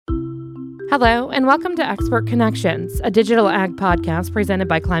Hello, and welcome to Expert Connections, a digital ag podcast presented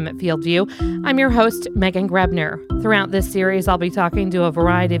by Climate Field View. I'm your host, Megan Grebner. Throughout this series, I'll be talking to a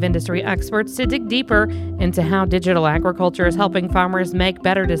variety of industry experts to dig deeper into how digital agriculture is helping farmers make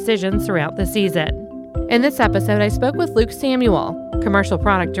better decisions throughout the season. In this episode, I spoke with Luke Samuel, Commercial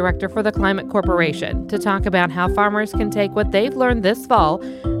Product Director for the Climate Corporation, to talk about how farmers can take what they've learned this fall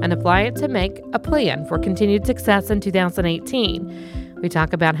and apply it to make a plan for continued success in 2018. We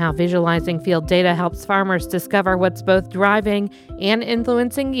talk about how visualizing field data helps farmers discover what's both driving and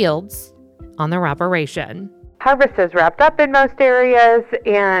influencing yields on their operation. Harvest is wrapped up in most areas,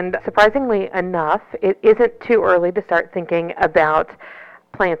 and surprisingly enough, it isn't too early to start thinking about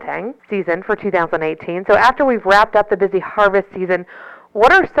planting season for 2018. So after we've wrapped up the busy harvest season,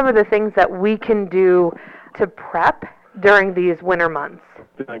 what are some of the things that we can do to prep during these winter months?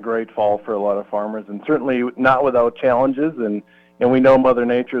 It's been a great fall for a lot of farmers, and certainly not without challenges, and we know Mother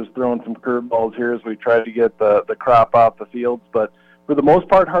Nature is throwing some curveballs here as we try to get the crop off the fields. But for the most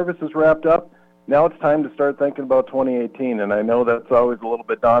part, harvest is wrapped up. Now it's time to start thinking about 2018, and I know that's always a little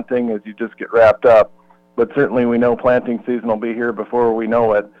bit daunting as you just get wrapped up. But certainly we know planting season will be here before we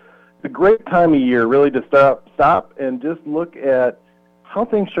know it. It's a great time of year really to stop and just look at how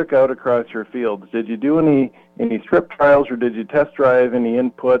things shook out across your fields. Did you do any strip trials, or did you test drive any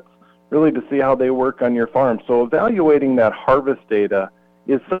inputs, really to see how they work on your farm? So evaluating that harvest data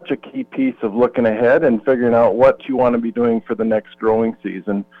is such a key piece of looking ahead and figuring out what you want to be doing for the next growing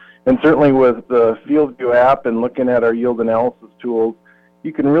season. And certainly with the FieldView app and looking at our yield analysis tools,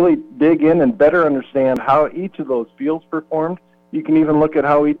 you can really dig in and better understand how each of those fields performed. You can even look at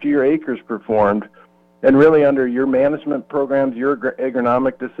how each of your acres performed. And really under your management programs, your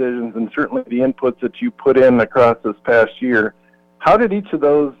agronomic decisions, and certainly the inputs that you put in across this past year, how did each of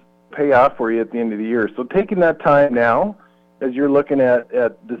those pay off for you at the end of the year? So taking that time now as you're looking at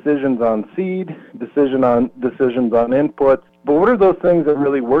decisions on seed, decisions on inputs, but what are those things that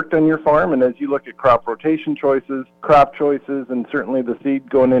really worked on your farm? And as you look at crop rotation choices, crop choices, and certainly the seed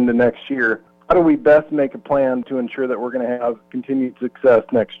going into next year, how do we best make a plan to ensure that we're going to have continued success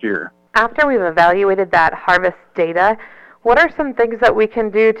next year? After we've evaluated that harvest data, what are some things that we can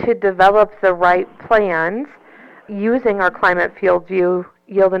do to develop the right plans using our Climate Field View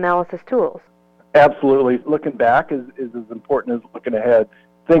yield analysis tools? Absolutely. Looking back is as important as looking ahead.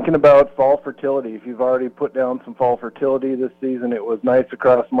 Thinking about fall fertility. If you've already put down some fall fertility this season, it was nice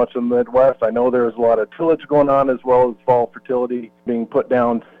across much of the Midwest. I know there was a lot of tillage going on as well as fall fertility being put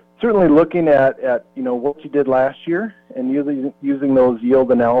down. Certainly looking at what you did last year and using those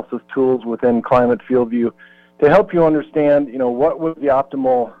yield analysis tools within Climate Field View to help you understand, what was the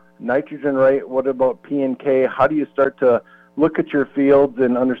optimal nitrogen rate, what about P and K, how do you start to look at your fields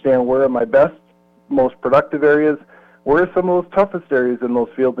and understand where are my best, most productive areas, where are some of those toughest areas in those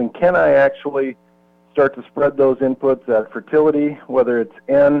fields, and can I actually start to spread those inputs at fertility, whether it's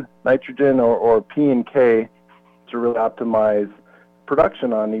N, nitrogen, or P and K, to really optimize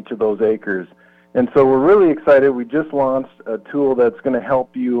production on each of those acres. And so we're really excited. We just launched a tool that's going to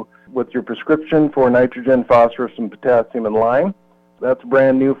help you with your prescription for nitrogen, phosphorus, and potassium and lime. That's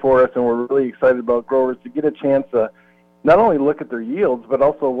brand new for us, and we're really excited about growers to get a chance to not only look at their yields, but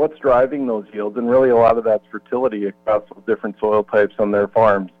also what's driving those yields, and really a lot of that's fertility across those different soil types on their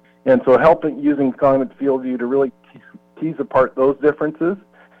farms. And so using Climate Field View to really tease apart those differences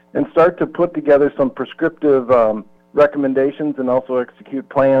and start to put together some prescriptive recommendations and also execute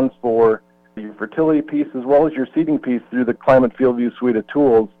plans for your fertility piece as well as your seeding piece through the Climate Field View suite of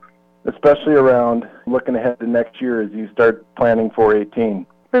tools, especially around looking ahead to next year as you start planning for 18.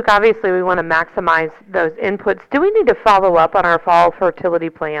 Luke, obviously we want to maximize those inputs. Do we need to follow up on our fall fertility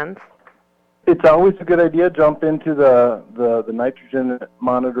plans? It's always a good idea to jump into the nitrogen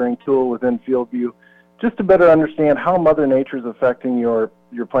monitoring tool within FieldView just to better understand how Mother Nature is affecting your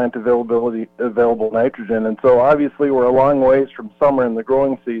plant available nitrogen. And so obviously we're a long ways from summer in the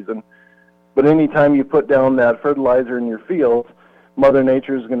growing season, but anytime you put down that fertilizer in your field, Mother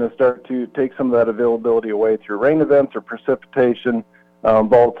Nature is going to start to take some of that availability away through rain events or precipitation,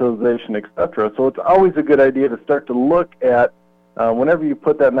 volatilization, etc. So it's always a good idea to start to look at, whenever you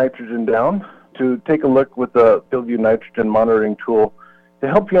put that nitrogen down, to take a look with the FieldView nitrogen monitoring tool to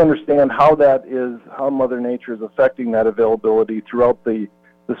help you understand how Mother Nature is affecting that availability throughout the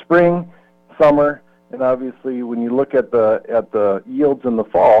spring, summer, and obviously when you look at the yields in the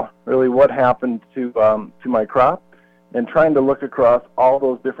fall, really what happened to my crop, and trying to look across all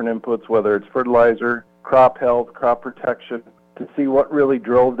those different inputs, whether it's fertilizer, crop health, crop protection, to see what really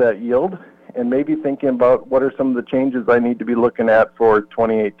drove that yield, and maybe thinking about what are some of the changes I need to be looking at for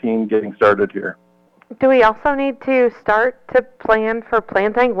 2018 getting started here. Do we also need to start to plan for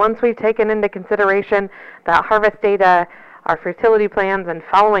planting once we've taken into consideration that harvest data, our fertility plans, and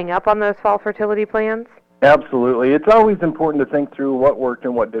following up on those fall fertility plans? Absolutely. It's always important to think through what worked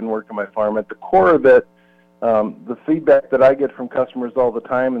and what didn't work in my farm. At the core of it, the feedback that I get from customers all the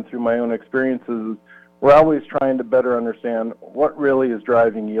time and through my own experiences, we're always trying to better understand what really is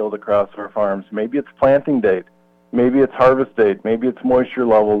driving yield across our farms. Maybe it's planting date, maybe it's harvest date, maybe it's moisture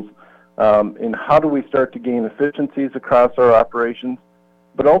levels, and how do we start to gain efficiencies across our operations?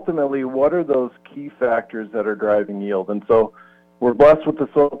 But ultimately, what are those key factors that are driving yield? And so we're blessed with the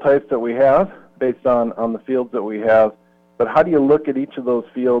soil types that we have based on the fields that we have, but how do you look at each of those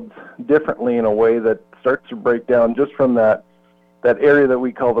fields differently in a way that starts to break down just from that area that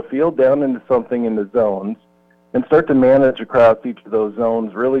we call the field down into something in the zones, and start to manage across each of those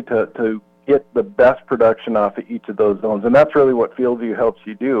zones really to get the best production off of each of those zones. And that's really what FieldView helps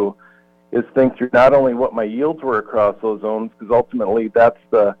you do, is think through not only what my yields were across those zones, because ultimately that's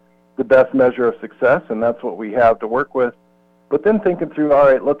the best measure of success, and that's what we have to work with, but then thinking through, all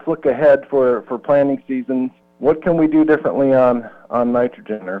right, let's look ahead for planting seasons. What can we do differently on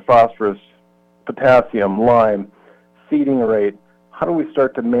nitrogen or phosphorus, potassium, lime, seeding rate? How do we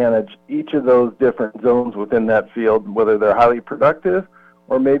start to manage each of those different zones within that field, whether they're highly productive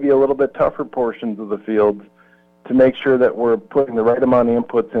or maybe a little bit tougher portions of the fields, to make sure that we're putting the right amount of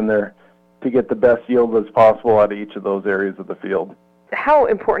inputs in there to get the best yield as possible out of each of those areas of the field. How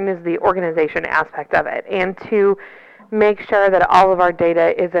important is the organization aspect of it, and to make sure that all of our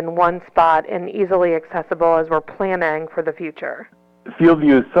data is in one spot and easily accessible as we're planning for the future?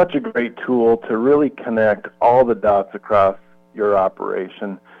 FieldView is such a great tool to really connect all the dots across your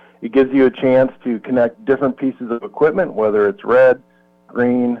operation. It gives you a chance to connect different pieces of equipment, whether it's red,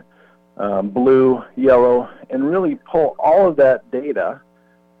 green, blue, yellow, and really pull all of that data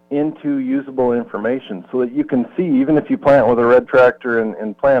into usable information so that you can see, even if you plant with a red tractor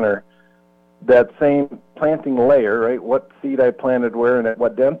and planter, that same planting layer, right, what seed I planted where and at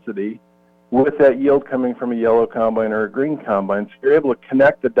what density, with that yield coming from a yellow combine or a green combine. So you're able to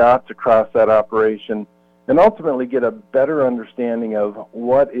connect the dots across that operation and ultimately get a better understanding of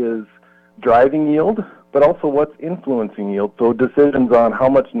what is driving yield, but also what's influencing yield. So decisions on how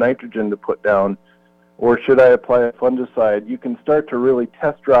much nitrogen to put down, or should I apply a fungicide, you can start to really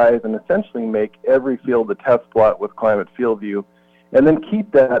test drive and essentially make every field a test plot with Climate FieldView, and then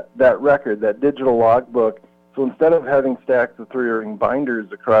keep that record, that digital logbook. So instead of having stacks of 3-ring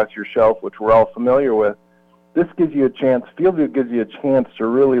binders across your shelf, which we're all familiar with, this gives you a chance, FieldView gives you a chance to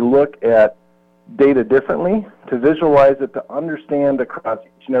really look at data differently, to visualize it, to understand across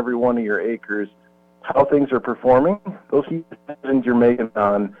each and every one of your acres how things are performing, those decisions you're making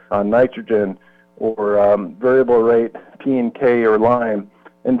on nitrogen or variable rate P and K or lime,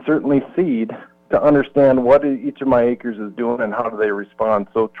 and certainly seed, to understand what each of my acres is doing and how do they respond.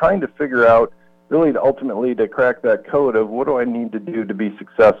 So trying to figure out, really ultimately to crack that code of what do I need to do to be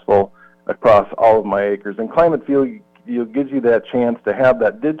successful across all of my acres. And Climate FieldView gives you that chance to have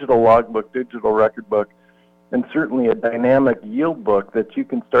that digital logbook, digital record book, and certainly a dynamic yield book that you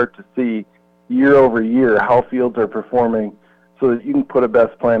can start to see year over year how fields are performing so that you can put a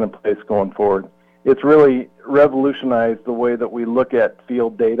best plan in place going forward. It's really revolutionized the way that we look at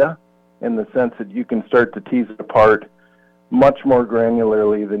field data, in the sense that you can start to tease it apart much more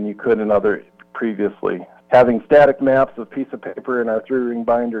granularly than you could in other previously. Having static maps of piece of paper in our 3-ring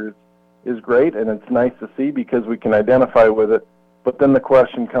binders is great, and it's nice to see because we can identify with it, but then the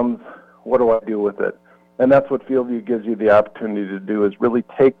question comes, what do I do with it? And that's what FieldView gives you the opportunity to do, is really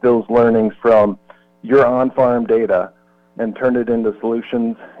take those learnings from your on-farm data and turn it into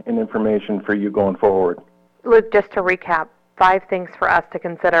solutions and information for you going forward. Luke, just to recap, 5 things for us to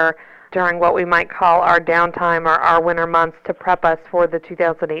consider during what we might call our downtime or our winter months to prep us for the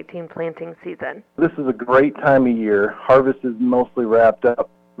 2018 planting season. This is a great time of year. Harvest is mostly wrapped up.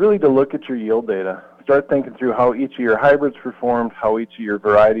 Really to look at your yield data. Start thinking through how each of your hybrids performed, how each of your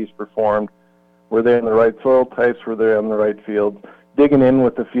varieties performed. Were they in the right soil types? Were they on the right fields? Digging in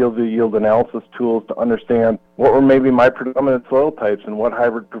with the FieldView yield analysis tools to understand what were maybe my predominant soil types and what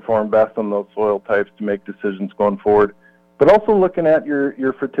hybrid performed best on those soil types to make decisions going forward. But also looking at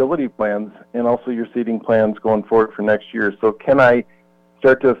your fertility plans and also your seeding plans going forward for next year. So can I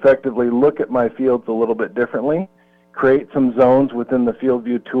start to effectively look at my fields a little bit differently, create some zones within the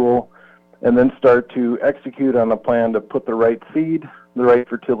FieldView tool, and then start to execute on a plan to put the right seed, the right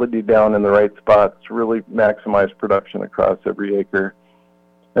fertility down in the right spots to really maximize production across every acre.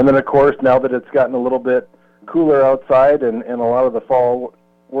 And then, of course, now that it's gotten a little bit cooler outside and a lot of the fall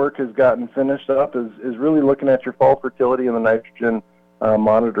work has gotten finished up, is really looking at your fall fertility and the nitrogen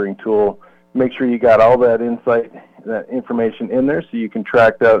monitoring tool make sure you got all that insight, that information in there so you can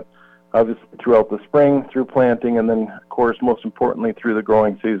track that obviously throughout the spring, through planting, and then, of course, most importantly, through the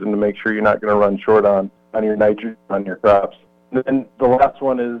growing season to make sure you're not going to run short on your nitrogen on your crops. And then the last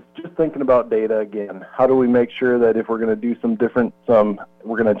one is just thinking about data again. How do we make sure that if we're going to do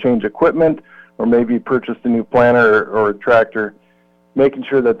we're going to change equipment or maybe purchase a new planter or a tractor, making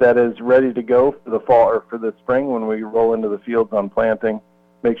sure that that is ready to go for the fall or for the spring when we roll into the fields on planting.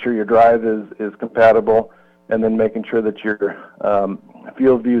 Make sure your drive is compatible, and then making sure that your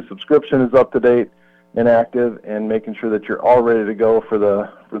FieldView subscription is up to date and active, and making sure that you're all ready to go for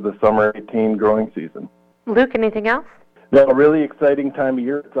the summer 18 growing season. Luke, anything else? No, a really exciting time of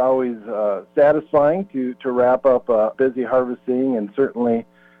year. It's always satisfying to wrap up busy harvesting, and certainly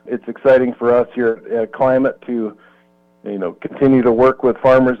it's exciting for us here at Climate to continue to work with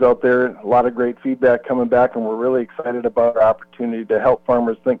farmers out there. A lot of great feedback coming back, and we're really excited about our opportunity to help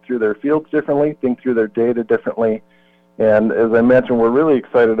farmers think through their fields differently, think through their data differently. And as I mentioned, we're really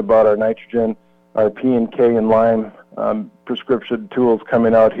excited about our nitrogen, our P&K and lime prescription tools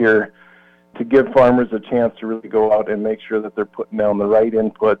coming out here to give farmers a chance to really go out and make sure that they're putting down the right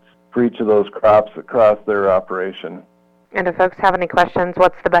inputs for each of those crops across their operation. And if folks have any questions,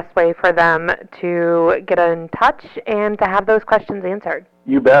 what's the best way for them to get in touch and to have those questions answered?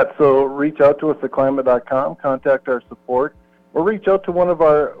 You bet. So reach out to us at climate.com, contact our support, or reach out to one of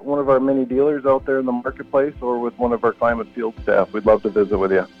our many dealers out there in the marketplace or with one of our Climate field staff. We'd love to visit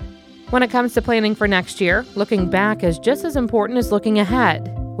with you. When it comes to planning for next year, looking back is just as important as looking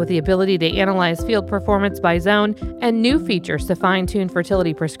ahead. With the ability to analyze field performance by zone and new features to fine-tune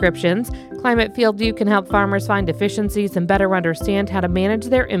fertility prescriptions, Climate FieldView can help farmers find efficiencies and better understand how to manage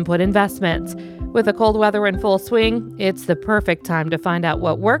their input investments. With the cold weather in full swing, it's the perfect time to find out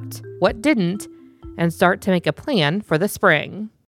what worked, what didn't, and start to make a plan for the spring.